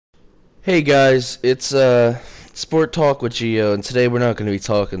Hey guys, it's Sport Talk with Gio, and today we're not going to be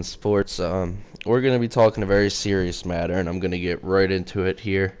talking sports. We're going to be talking a very serious matter, and I'm going to get right into it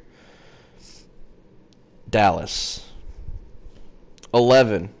here. Dallas,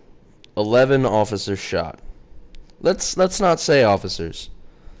 11, 11 officers shot. Let's not say officers.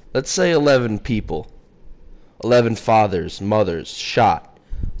 Let's say 11 people. 11 fathers, mothers shot.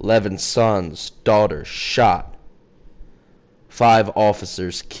 11 sons, daughters shot. 5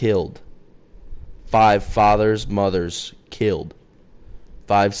 officers killed. 5 fathers, mothers killed.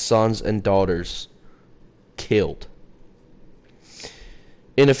 5 sons and daughters killed.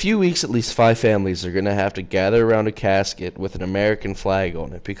 In a few weeks, at least 5 families are going to have to gather around a casket with an American flag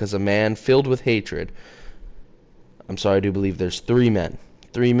on it because a man filled with hatred, I do believe there's 3 men.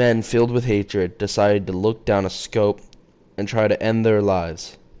 3 men filled with hatred decided to look down a scope and try to end their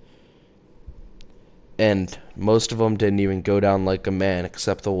lives. And most of them didn't even go down like a man,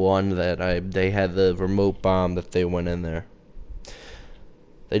 except the one that they had the remote bomb that they went in there.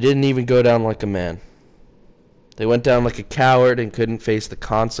 They didn't even go down like a man. They went down like a coward and couldn't face the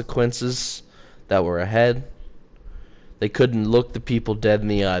consequences that were ahead. They couldn't look the people dead in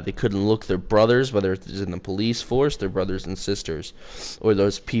the eye. They couldn't look their brothers, whether it's in the police force, their brothers and sisters, or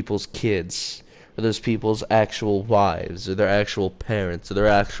those people's kids, or those people's actual wives, or their actual parents, or their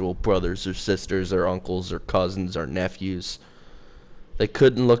actual brothers or sisters, or uncles, or cousins, or nephews. They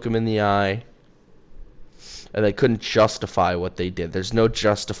couldn't look them in the eye, and they couldn't justify what they did. There's no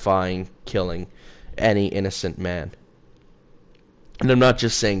justifying killing any innocent man. And I'm not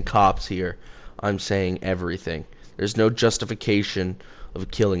just saying cops here. I'm saying everything. There's no justification of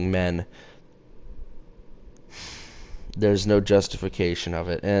killing men. There's no justification of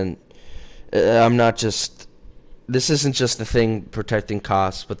it. And I'm not just... This isn't just a thing protecting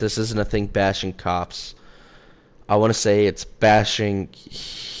cops, but this isn't a thing bashing cops. I want to say it's bashing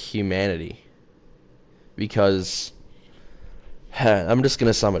humanity. Because... I'm just going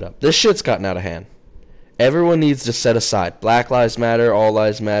to sum it up. This shit's gotten out of hand. Everyone needs to set aside Black Lives Matter, All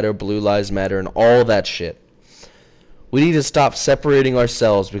Lives Matter, Blue Lives Matter, and all that shit. We need to stop separating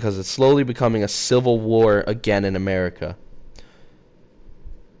ourselves because it's slowly becoming a civil war again in America.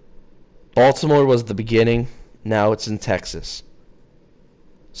 Baltimore was the beginning, now it's in Texas.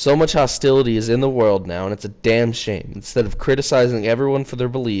 So much hostility is in the world now, and it's a damn shame. Instead of criticizing everyone for their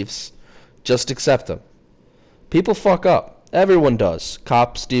beliefs, just accept them. People fuck up. Everyone does.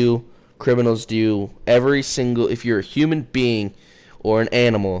 Cops do. Criminals do. If you're a human being or an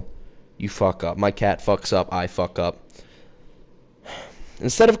animal, you fuck up. My cat fucks up. I fuck up.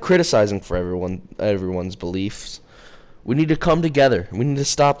 Instead of criticizing for everyone's beliefs, we need to come together. We need to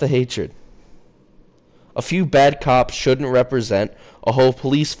stop the hatred. A few bad cops shouldn't represent a whole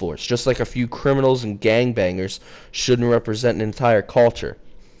police force, just like a few criminals and gangbangers shouldn't represent an entire culture.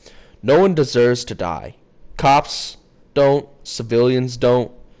 No one deserves to die. Cops don't. Civilians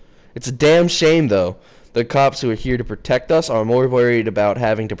don't. It's a damn shame, though. The cops who are here to protect us are more worried about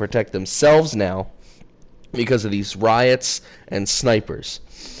having to protect themselves now because of these riots and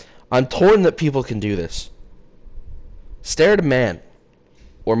snipers. I'm torn that people can do this. Stare at a man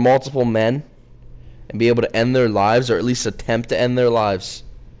or multiple men and be able to end their lives, or at least attempt to end their lives.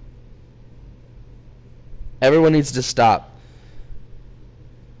 Everyone needs to stop.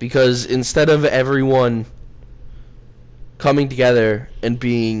 Because instead of everyone coming together and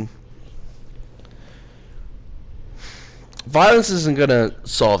being... Violence isn't going to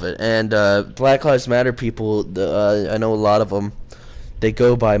solve it. And Black Lives Matter people, I know a lot of them, they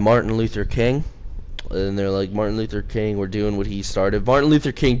go by Martin Luther King. And they're like, Martin Luther King, we're doing what he started. Martin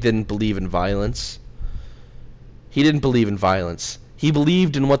Luther King didn't believe in violence. He didn't believe in violence. He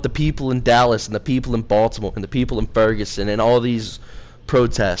believed in what the people in Dallas and the people in Baltimore and the people in Ferguson and all these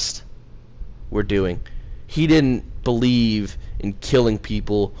protests were doing. He didn't believe in killing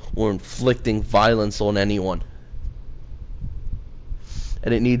people or inflicting violence on anyone.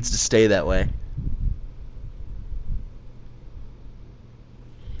 And it needs to stay that way.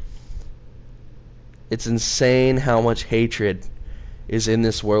 It's insane how much hatred is in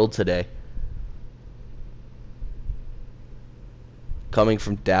this world today. Coming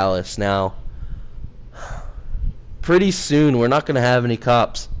from Dallas. Now, pretty soon we're not going to have any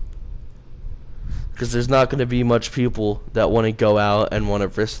cops. Because there's not going to be much people that want to go out and want to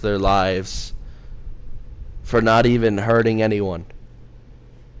risk their lives for not even hurting anyone.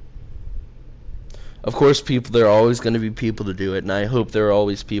 Of course, there are always going to be people to do it, and I hope there are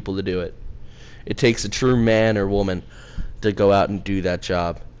always people to do it. It takes a true man or woman to go out and do that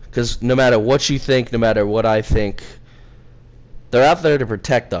job. Because no matter what you think, no matter what I think, they're out there to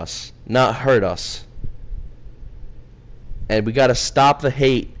protect us, not hurt us. And we got to stop the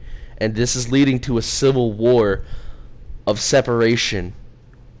hate and this is leading to a civil war of separation.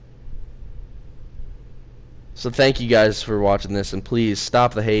 So thank you guys for watching this, and please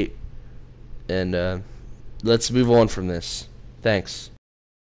stop the hate, and let's move on from this. Thanks.